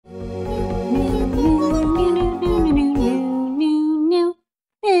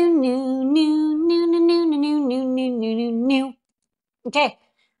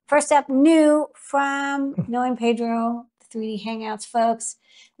first up, new from Knowing Pedro, 3D Hangouts folks.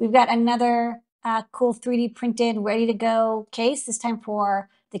 We've got another cool 3D printed, ready to go case, this time for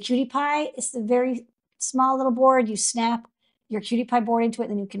the Cutie Pie. It's a very small little board. You snap your Cutie Pie board into it,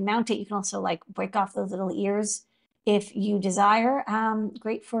 and then you can mount it. You can also like break off those little ears if you desire.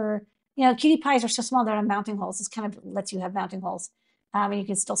 Great for, you know, Cutie Pies are so small, they're not mounting holes. This kind of lets you have mounting holes. And you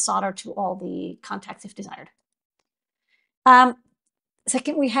can still solder to all the contacts if desired.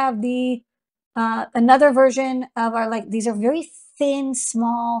 Second, we have the another version of our, like, these are very thin,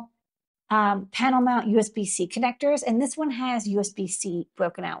 small panel mount USB-C connectors, and this one has USB-C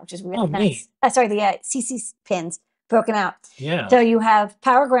broken out, which is really nice. Sorry, the CC pins broken out. Yeah. So you have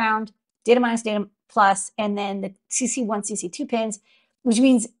power ground, data minus, data plus, and then the CC1, CC2 pins, which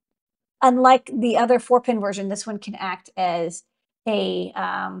means unlike the other 4-pin version, this one can act as a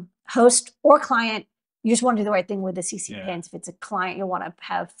host or client. You just want to do the right thing with the CC pins. If it's a client, you'll want to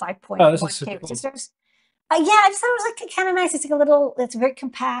have 5.1K resistors. Yeah, I just thought it was like kind of nice. It's like a little, it's very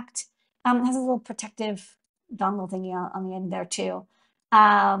compact. It has a little protective dongle thingy on the end there too.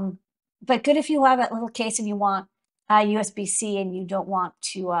 But good if you have that little case and you want USB-C and you don't want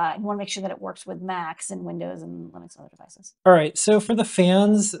to, you want to make sure that it works with Macs and Windows and Linux and other devices. All right, so for the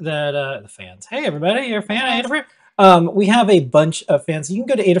fans that, hey everybody, you're a fan of Adafruit? We have a bunch of fans. You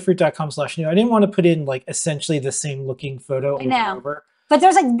can go to adafruit.com/new. I didn't want to put in like essentially the same looking photo over and over. But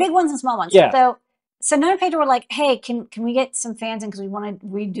there's like big ones and small ones. Yeah. So Knowing Pedro were like, hey, can we get some fans in because we want to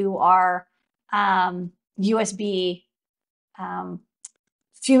redo our USB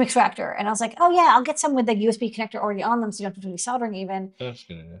fume extractor. And I was like, oh yeah, I'll get some with the USB connector already on them so you don't have to do any soldering even. That's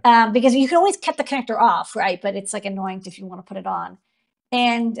good. Because you can always keep the connector off, right? But it's like annoying if you want to put it on.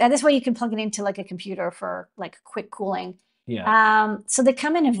 And this way you can plug it into like a computer for like quick cooling. Yeah. So they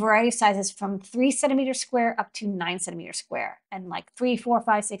come in a variety of sizes from 3 centimeters square up to 9 centimeters square. And like 3, 4,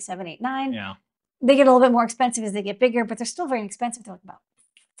 5, 6, 7, 8, 9. Yeah. They get a little bit more expensive as they get bigger, but they're still very inexpensive. They're like about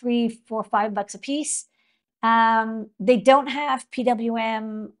 $3, $4, $5 a piece. They don't have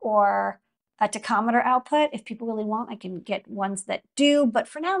PWM or a tachometer output. If people really want, I can get ones that do, but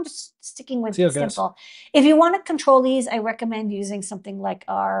for now I'm just sticking with simple. If you want to control these, I recommend using something like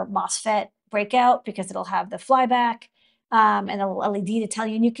our MOSFET breakout because it'll have the flyback and a little LED to tell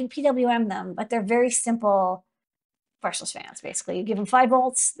you, and you can PWM them, but they're very simple brushless fans. Basically, you give them 5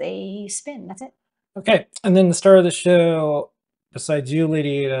 volts, they spin. That's it. Okay, and then the star of the show, besides you,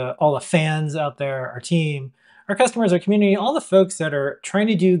 Lydia, all the fans out there, our team, our customers, our community, all the folks that are trying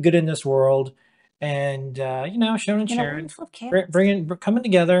to do good in this world, and you know, showing and sharing, coming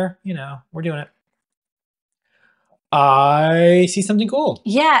together. You know, we're doing it. I see something cool.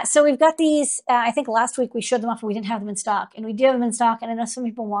 Yeah, so we've got these. I think last week we showed them off, but we didn't have them in stock, and we do have them in stock. And I know some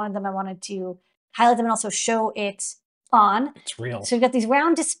people wanted them. I wanted to highlight them and also show it on. It's real. So we've got these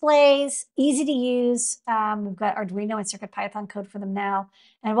round displays, easy to use. We've got Arduino and CircuitPython code for them now.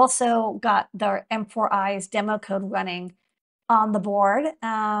 And I've also got the M4 eyes demo code running on the board.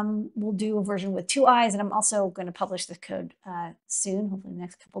 We'll do a version with 2 eyes, and I'm also going to publish the code soon, hopefully in the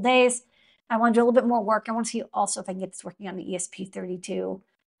next couple of days. I want to do a little bit more work. I want to see also if I can get this working on the ESP32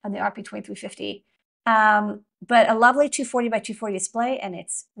 and the RP2350. But a lovely 240 by 240 display, and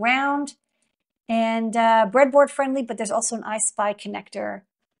it's round. And breadboard friendly, but there's also an EYESPI connector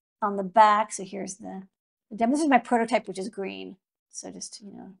on the back. So here's the demo. This is my prototype, which is green. So just,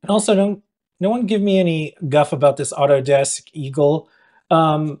 you know. And also, no one give me any guff about this Autodesk Eagle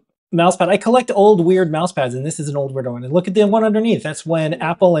mousepad. I collect old weird mousepads, and this is an old weird one. And look at the one underneath. That's when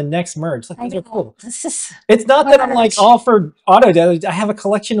Apple and Next merged. Like, these are cool. It's not that I'm like all for Autodesk. I have a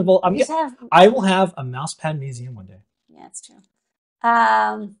collection of old. I will have a mousepad museum one day. Yeah, it's true.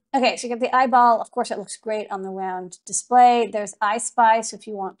 Okay, so you get the eyeball. Of course, it looks great on the round display. There's EYESPI, so if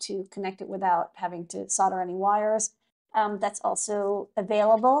you want to connect it without having to solder any wires, that's also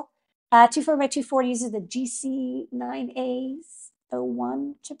available. 240 by 240 uses the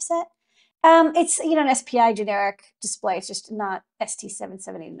GC9A01A chipset. It's, you know, an SPI generic display. It's just not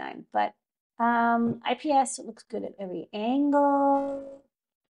ST7789, but IPS, it looks good at every angle.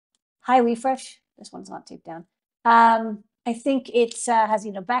 High refresh. This one's not taped down. I think it has,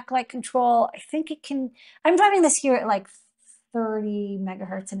 you know, backlight control. I think it can, I'm driving this here at like 30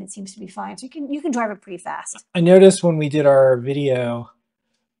 megahertz and it seems to be fine. So you can drive it pretty fast. I noticed when we did our video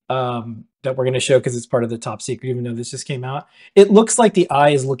that we're going to show because it's part of the top secret, even though this just came out, it looks like the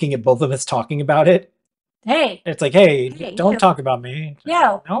eye is looking at both of us talking about it. Hey. It's like, hey, don't talk about me.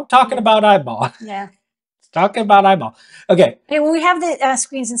 Yo. No, talking about eyeball. Yeah. Talking about eyeball. Okay. Hey, well, we have the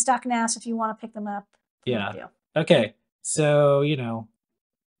screens in stock now, so if you want to pick them up. Yeah. Okay. So, you know,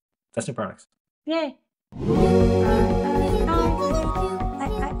 that's new products. Yay.